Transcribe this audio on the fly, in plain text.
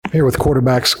Here with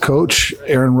quarterbacks coach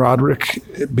Aaron Roderick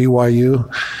at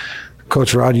BYU.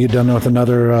 Coach Rod, you done with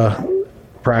another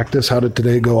practice. How did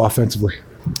today go offensively?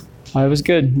 It was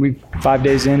good. We're 5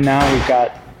 days in now. We've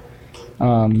got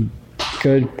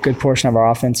good portion of our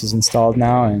offense is installed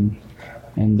now, and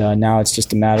now it's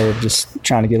just a matter of just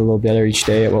trying to get a little better each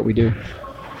day at what we do.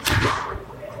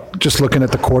 Just looking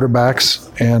at the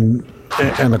quarterbacks and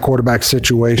the quarterback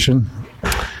situation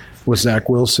with Zach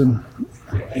Wilson,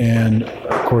 and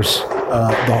of course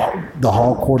the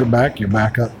Hall quarterback, your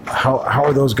backup. How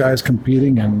are those guys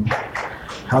competing, and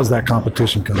how's that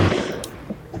competition coming?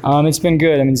 It's been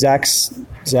good. I mean, Zach's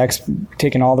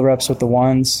taking all the reps with the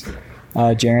ones.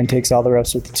 Jaren takes all the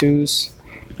reps with the twos,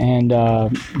 and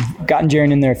gotten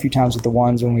Jaren in there a few times with the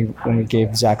ones when we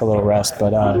gave Zach a little rest.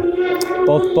 But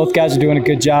both guys are doing a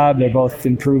good job. They're both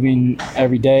improving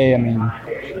every day. I mean,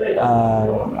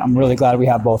 I'm really glad we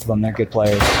have both of them. They're good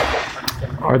players.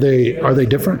 Are they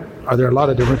different? Are there a lot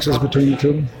of differences between the two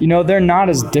of them? You know, they're not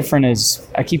as different as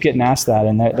I keep getting asked that,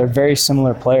 and they're very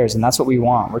similar players, and that's what we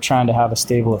want. We're trying to have a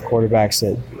stable of quarterbacks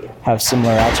that have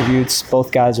similar attributes.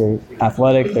 Both guys are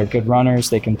athletic. They're good runners.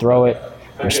 They can throw it.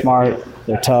 They're smart.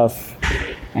 They're tough,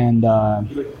 and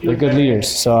they're good leaders.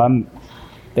 So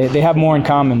they have more in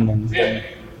common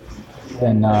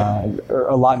than or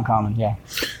a lot in common. Yeah.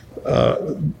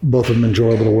 Both of them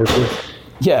enjoyable to work with.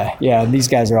 Yeah. These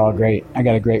guys are all great. I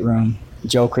got a great room.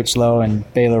 Joe Critchlow and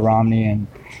Baylor Romney and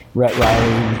Rhett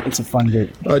Riley. It's a fun group.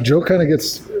 Joe kind of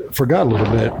gets forgot a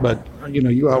little bit, but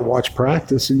you watch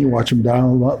practice and you watch him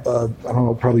dial up. I don't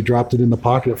know, probably dropped it in the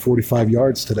pocket at 45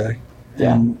 yards today.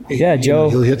 Yeah, Joe.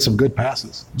 He'll hit some good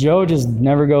passes. Joe just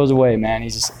never goes away, man.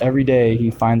 He's just every day he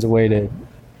finds a way to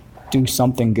do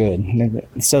something good.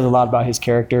 It says a lot about his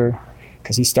character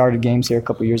because he started games here a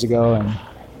couple years ago, and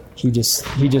he just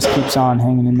keeps on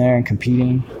hanging in there and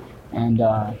competing, and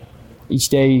each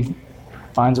day he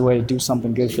finds a way to do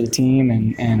something good for the team,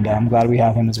 and I'm glad we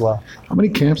have him as well. How many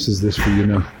camps is this for you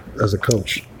now as a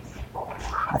coach?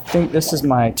 I think this is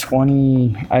my it's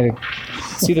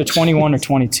either 21 or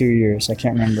 22 years. I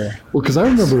can't remember. Well, because I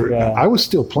remember I was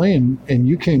still playing, and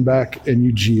you came back and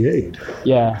you GA'd.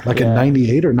 Yeah. In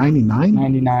 98 or 99?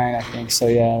 99, I think. So,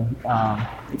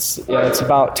 it's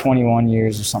about 21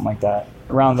 years or something like that.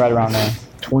 Right around there.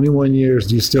 21 years.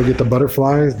 Do you still get the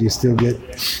butterflies? Do you still get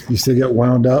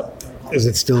wound up? Is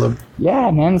it still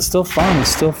Yeah, man, it's still fun.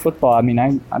 It's still football. I mean,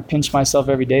 I pinch myself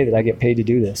every day that I get paid to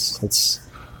do this.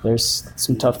 There's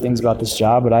some tough things about this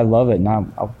job, but I love it, and I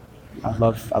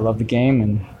love the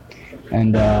game,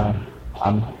 and I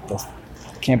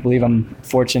can't believe I'm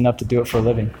fortunate enough to do it for a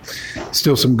living.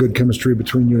 Still some good chemistry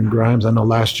between you and Grimes. I know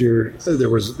last year there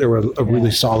was a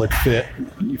really solid fit.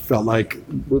 You felt like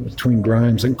between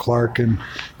Grimes and Clark and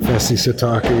Fesi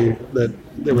Sitake that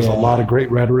there was a lot of great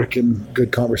rhetoric and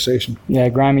good conversation. Yeah,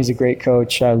 Grimey's a great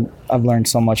coach. I've learned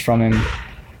so much from him,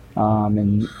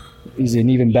 and he's an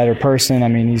even better person. I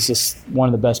mean, he's just one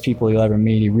of the best people you'll ever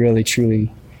meet. He really,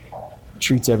 truly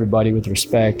treats everybody with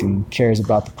respect and cares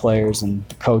about the players and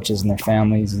the coaches and their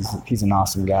families. He's an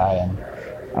awesome guy, and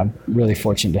I'm really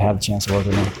fortunate to have the chance to work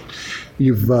with him.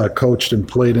 You've coached and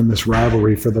played in this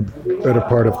rivalry for the better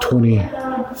part of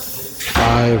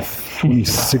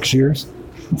 26 years?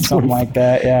 Something like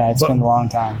that, yeah. It's been a long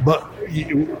time. But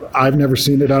I've never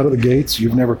seen it out of the gates.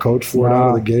 You've never coached for it out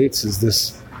of the gates. It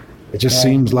just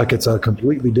seems like it's a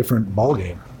completely different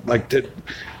ballgame. Like the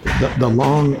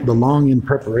long in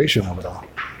preparation of it all.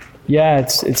 Yeah,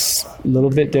 it's a little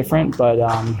bit different, but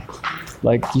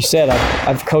like you said,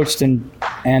 I've coached and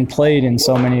played in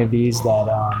so many of these that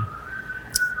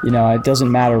it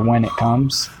doesn't matter when it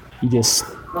comes. You just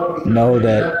know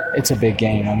that it's a big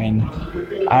game. I mean,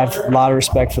 I have a lot of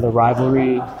respect for the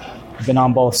rivalry. I've been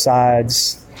on both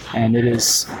sides, and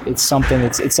it's something.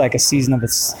 It's like a season of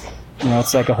its.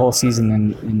 It's like a whole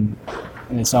season in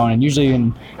its own. And usually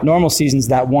in normal seasons,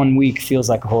 that 1 week feels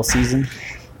like a whole season.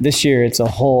 This year, it's a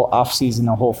whole off season,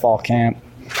 a whole fall camp,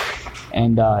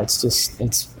 and it's a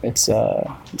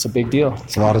big deal.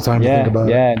 It's a lot of time to think about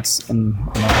it. Yeah,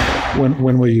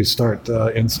 When will you start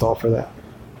install for that?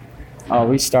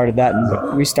 We started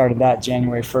that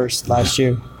January 1st last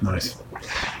year. Nice.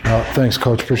 Thanks,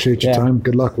 Coach. Appreciate your time.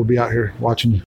 Good luck. We'll be out here watching you.